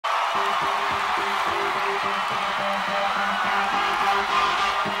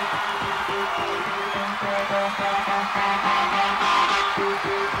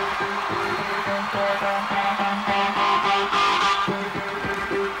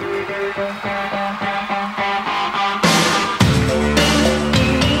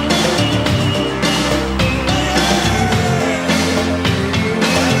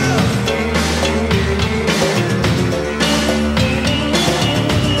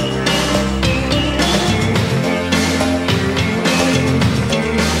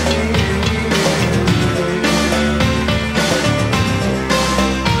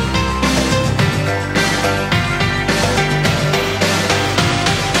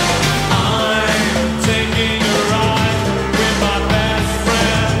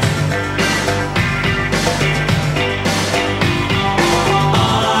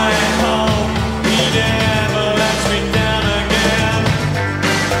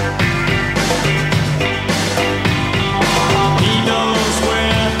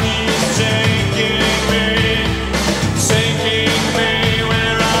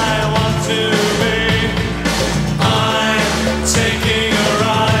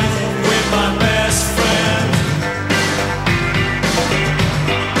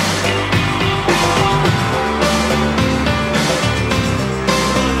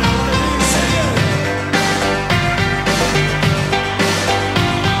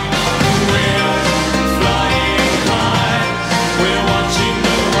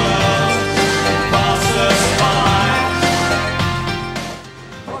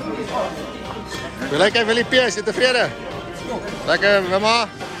Lekker Filipe, is je tevreden? Lekker mama?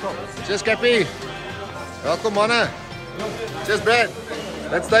 Cheers Cappy. Welkom mannen. Cheers Brad.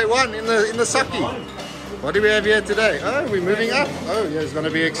 That's day one in the Saki. What do we have here today? Oh, we're moving up. Oh yeah, it's going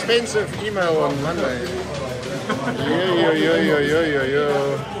to be expensive email on Monday.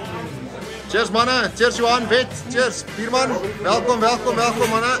 Yo. Cheers mannen. Cheers Johan, Vet. Cheers Bierman. Welkom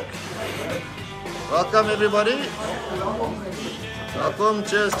mannen. Welcome everybody. Welkom,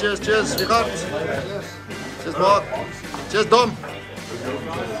 cheers. Richard. Cheers Mark. Cheers Dom.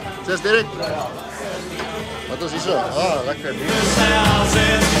 Cheers Derek. Wat was hier zo? Ah, lekker.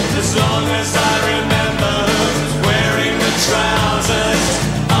 As long as I remember who's wearing the trousers,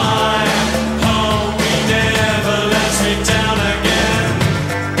 I hope he never lets me down again.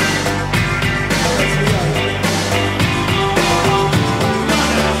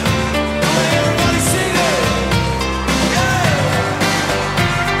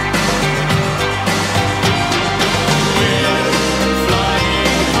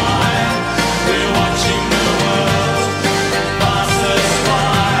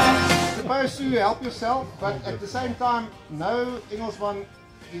 Help yourself, but at the same time, no Engelsman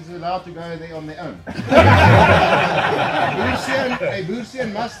is allowed to go there on their own. A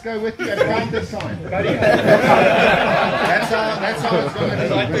Boersian must go with you and countersign. That's how it's going to be.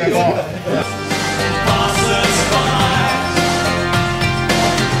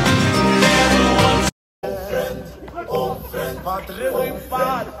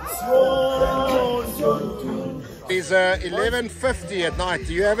 It's 11:50 at night.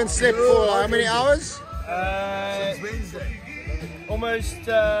 You haven't slept for how many hours? Almost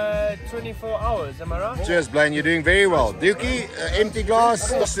 24 hours, am I right? Cheers, Blaine. You're doing very well. Dookie, empty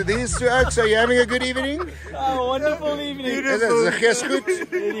glass to these two out. So you're having a good evening? Oh, wonderful evening. Is the geest goed?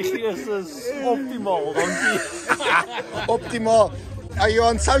 Die geest is optimal, dankie. Optimal. Are you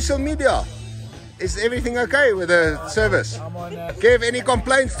on social media? Is everything okay with the service? Gave any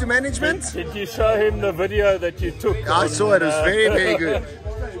complaints to management? Did you show him the video that you took? I saw it. It was very good.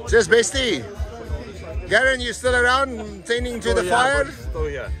 Cheers, bestie. Garen, you still around tending to the fire? Still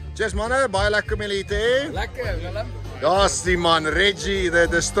here. Cheers, manne. Baie lekker militair. Lekker, Willem. Daar's die man, Reggie, the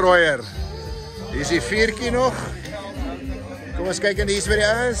destroyer. Hier is die vierkie nog. Kom ons kyk en hier's by die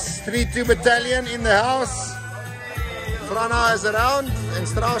ouens. 3-2 battalion in the house. Frana is around en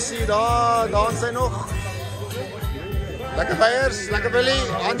Strausie daar dans hy nog. Lekker feiers, lekker Billy,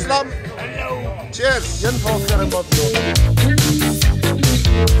 Hanslam. Cheers. Een volker in Botloop.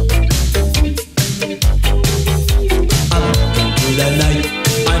 I'm walking through the night.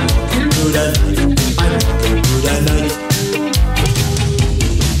 I'm walking through the night. I'm walking through the night.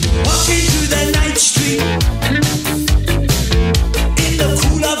 Walking through the night street. In the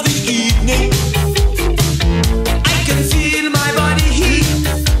cool of the evening. Feel my body heat.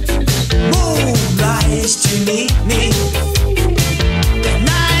 Moonrise to meet me. The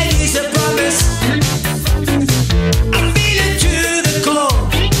night is a promise. I feel it to the core.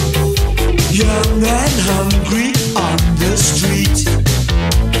 Young and hungry on the street.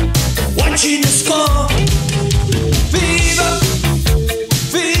 Watching the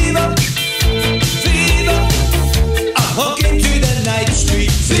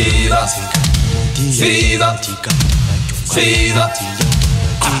Fever, fever.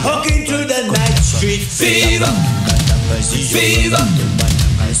 I'm walking through the night street. Fever, fever,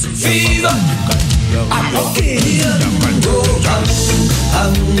 fever. I'm walking here. Go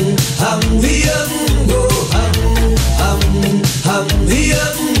hum, here. Go hum, here.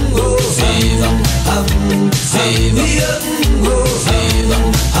 Go fever, here. Go fever,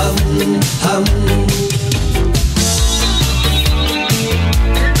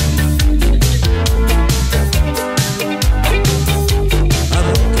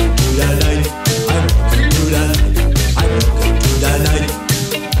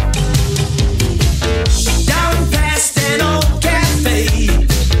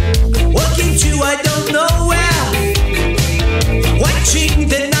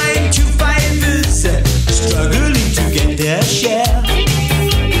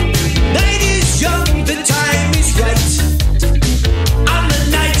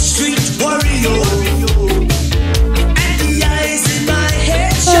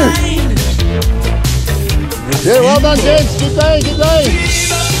 Yeah, well done, gents. Keep going, keep going.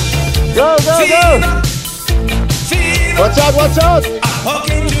 Go, go, go. Watch out, watch out. I'm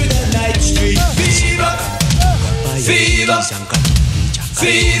walking through the night street. Fever, fever,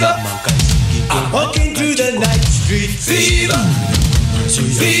 fever. I'm walking through the night street. Fever,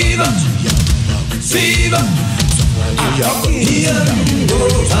 fever, fever. I'm walking here. Go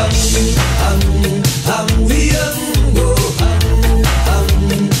hum, here. Go hum, here. Go fever,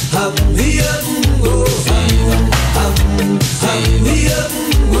 here. Go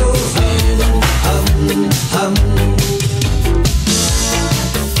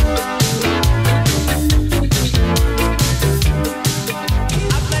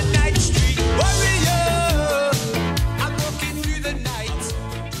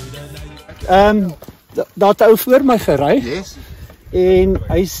hum. Daar het ou voor my gery. Yes. En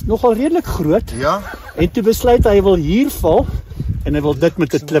hy's nogal redelik groot. Ja. En toe besluit hy wil hier val en hy wil dit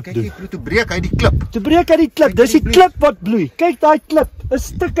met 'n klip doen. Toe breek hy die klip. Toe breek hy die klip. Dis die klip wat bloei. Kyk daai klip, is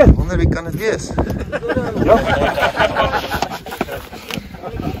stukke. Wonder wie kan dit wees? Ja.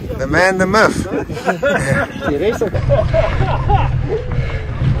 The man, the myth. Die res ook.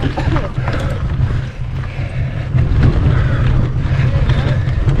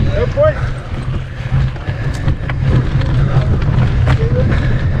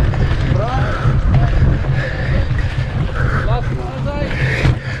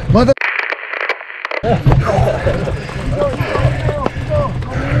 Mother.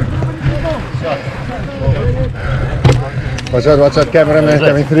 Watch out, cameraman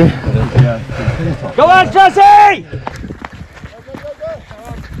coming through. Go on, Jesse!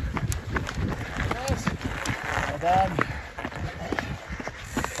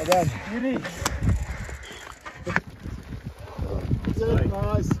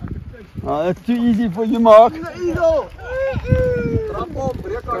 Oh, that's too easy for you, Mark. Come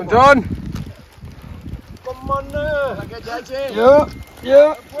John. Come on, Yeah,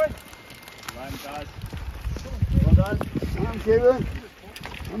 yeah. Well done. I'm Kevin.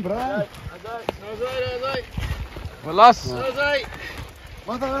 I'm Brian. Verlas.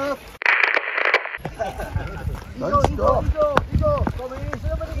 Wat up? Don't stop. Kom hier,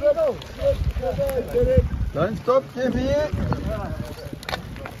 sit met die griddel. Don't stop, Kevin.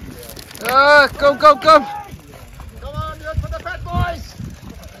 Ja, kom. Come on, do it for the fat boys.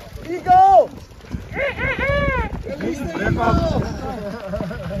 Eagle! Release the eagle.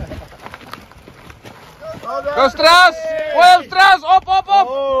 Go Straas. Oil Straas, op.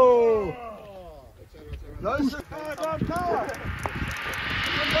 Oh! Luister.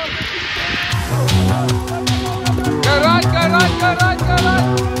 Go right.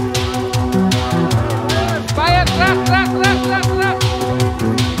 Baie reg.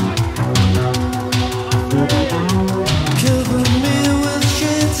 Cover me with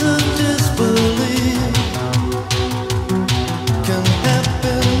shades of disbelief. Can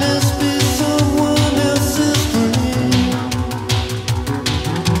happiness be someone else's dream?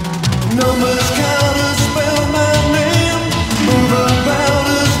 Numbers count as spell my name. Move about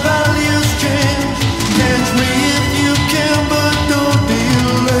as values change. Catch me if you can, but don't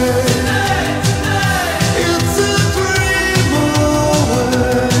delay. It's a dream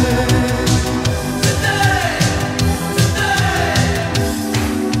away.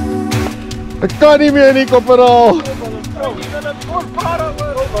 Ek kan nie meer nie, kopperal.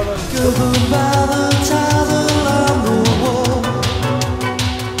 Given by the tide along the wall.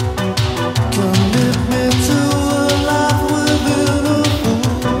 Commit me to a life within a fool.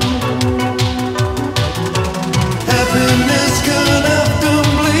 Happiness can often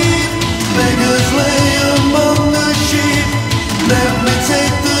bleed. Beggars lay among the sheep. Let me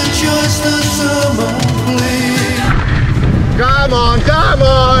take the choice to summer.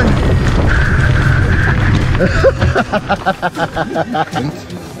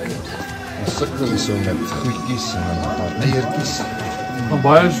 Ons sukkel hier so met goedjies en 'n paar eiertjies.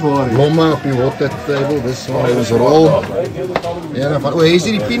 Baie swaar. Blomme op die water table, dis waar ons rol. Ja, dan van, hier is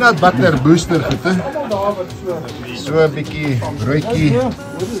die peanut butter booster goed, hè. So 'n bietjie broodjie.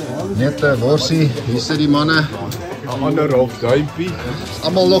 Net 'n worsie. Hier sit die manne. 'n ander half duimpie.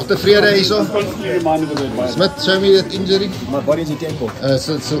 Almal nog tevrede hierso? Smith, show me that injury. My body is in tempo.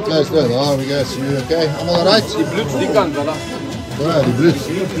 So close there. Oh, we go. So you okay? Almal alright? Die bloed die kant, voilà. Ja, die bloed.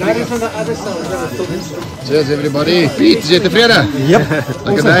 Blood is on the other side. Cheers everybody. Piet, is jy tevrede? Yep.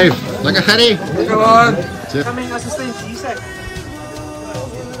 Lekker Dave. Lekker Gerry. Come on. Coming assistant, Isaac.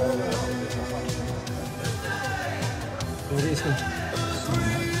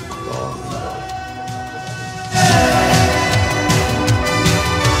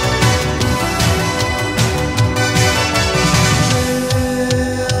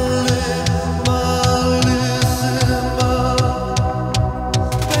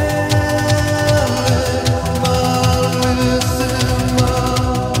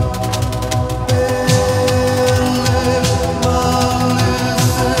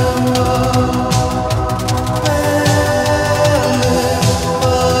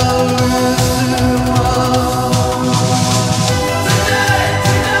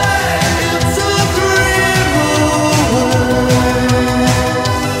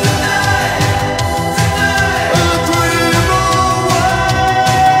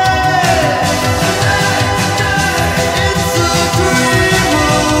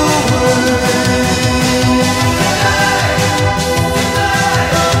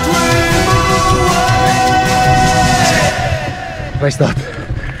 Staat.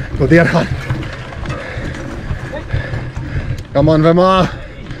 Tot hier gaan. Come on, Vema.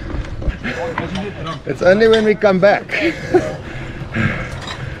 It's only when we come back.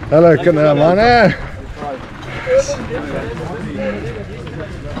 Hallo, manne.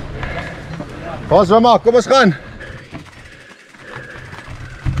 Pas, Vema, kom ons gaan.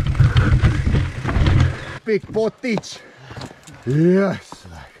 Big pottage. Yes.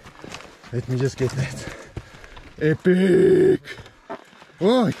 Let me just get that. Epic.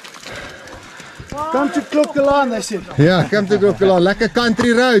 Oh. Come to Clocolan, they said. Yeah, come to Clocolan. Lekker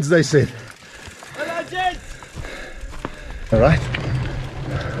country roads, they said. All right.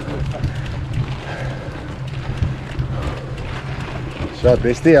 Shot,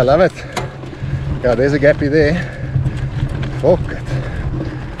 bestie, I love it. Yeah, there's a gappy there. Fuck it.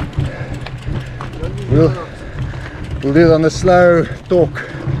 We'll do it on the slow talk.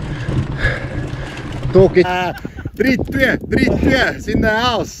 Talk it. 3-2 is in the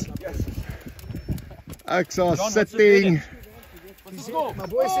house. Ek saw sitting. My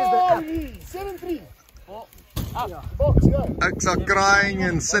boy says that 7-3. Box, yeah. Ek saw crying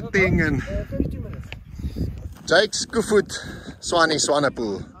and sitting and 32 minutes. Jake's Koevoet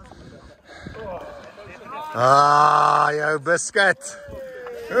Swanepoel. Ah, jou biscuit.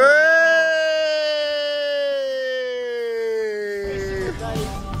 Hey!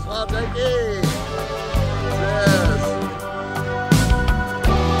 Swat Jakey.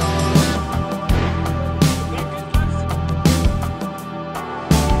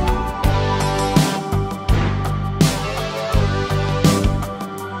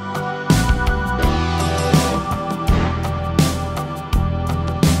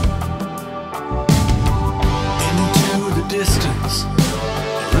 Distance, a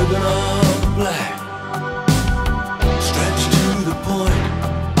ribbon of black, stretched to the point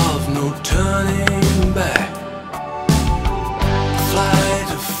of no turning back. Flight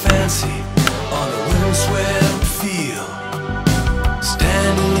of fancy on a windswept field,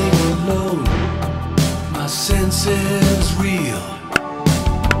 standing alone, my senses reel.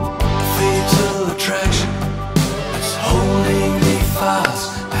 Fatal attraction is holding me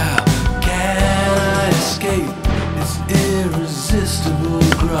fast. How can I escape its irresistible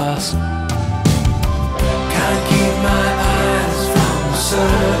grasp? Can't keep my eyes from the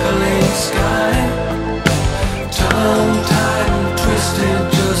circling sky. Tongue-tied and twisted,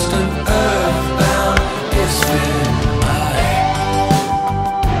 just an earthbound misfit eye.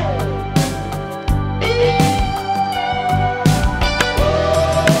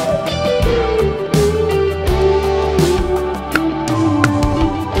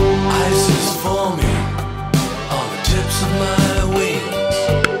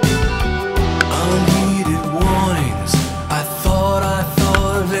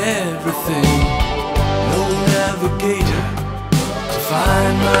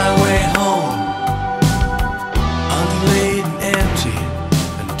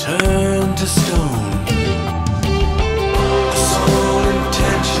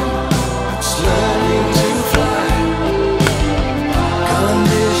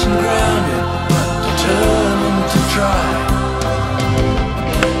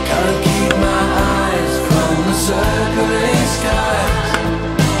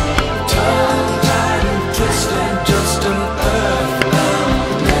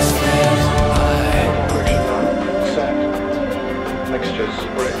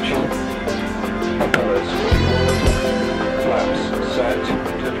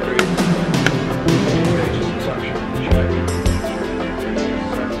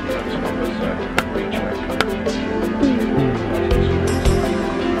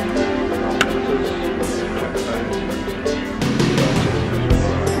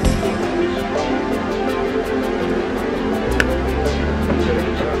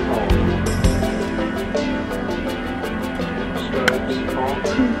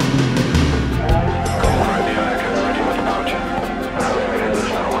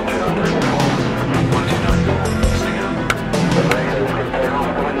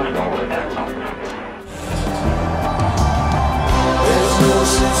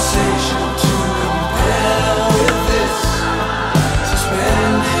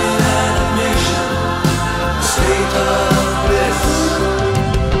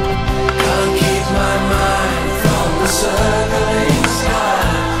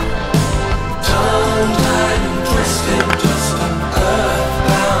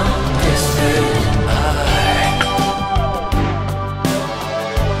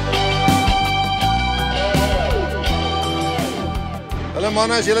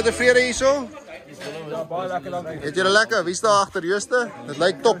 mannen, is jullie tevreden hier zo? Ja, baie lekker, dankie. Het jullie lekker? Wie is daar achter Jooste? Het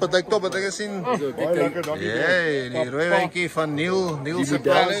lijkt top, het lijkt top. Het is zien. Jee, die rode wijntje van Neil se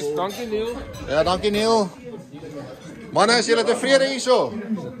Palace. Dankie, Neil. Ja, dankie Neil. Mannen, is jullie tevreden hier zo?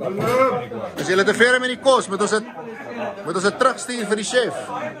 Is jullie tevreden met die kost? Moet ons het terugsturen voor die chef?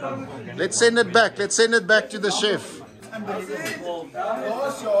 Let's send it back to the chef.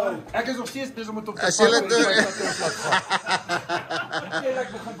 Ek is nog steeds besig om dit op te As jullie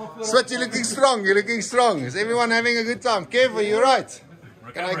Swat, you're looking strong. Is everyone having a good time? Kev, are you right?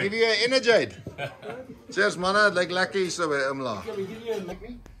 Can I give you an energate? Cheers manne, het lyk lekker hier so by IMLA.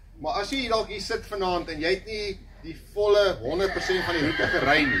 Maar as jy dalk hier sit vanaand en jy het nie die volle 100% van die roete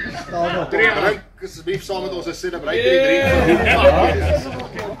gery nie. Drink asseblief saam met ons 'n celebrate die drink.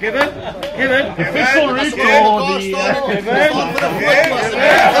 Kevin. Official record.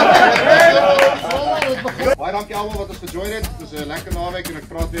 Baie dankie almal wat ons gejoin het. Dit was 'n lekker naweek en ek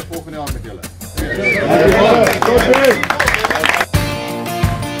praat weer volgende jaar met julle.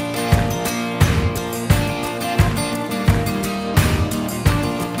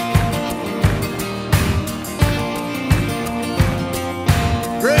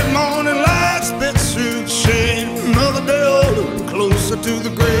 Great morning lights bit through the shade. Another day older, closer to the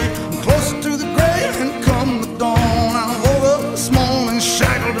grave, closer to the grave, and come the dawn. I woke up this morning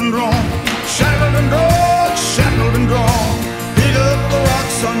shackled and drawn, shackled and drawn, shackled and drawn. Pick up the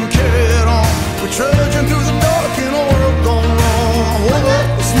rocks and carry it on. We're trudging through the dark in a world gone wrong. I woke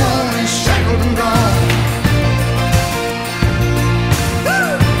up this morning shackled and drawn.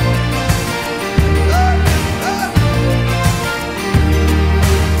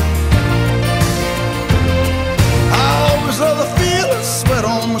 Love the feel of sweat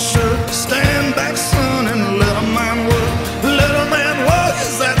on my shirt. Stand back, son, and let a man work. Let a man work,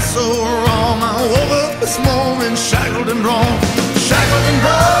 is that so wrong? I woke up this morning shackled and drawn, shackled and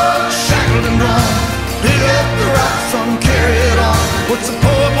drawn, shackled and drawn. Pick up the rocks and carry it on. What's a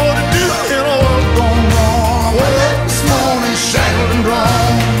poor boy to do in a world gone wrong? I woke up this morning shackled and drawn.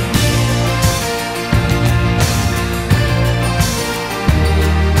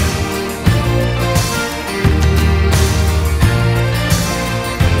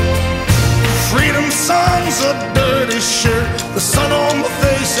 Sun's a dirty shirt, the sun on my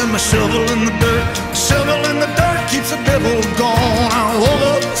face and my shovel in the dirt. Shovel in the dirt keeps the devil gone. I woke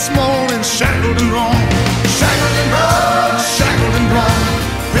up this morning shackled and drawn, shackled and drawn, shackled and drawn.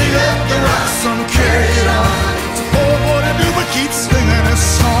 Pick up the rocks and carry it on. It's a poor boy to do but keep singing his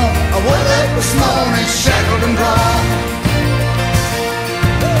song. I woke up this morning shackled and drawn.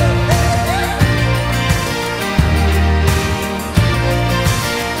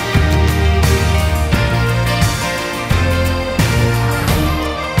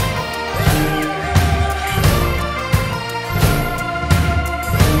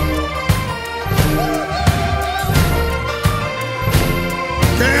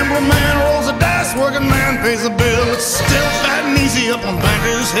 Working man pays the bill. It's still fat and easy up on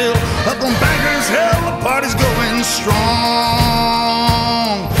Bankers Hill. Up on Bankers Hill, the party's going strong.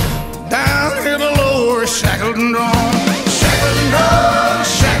 Down here below, we're shackled and drawn, shackled and drawn,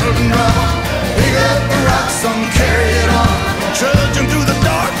 shackled and drawn. Pick up the rocks and carry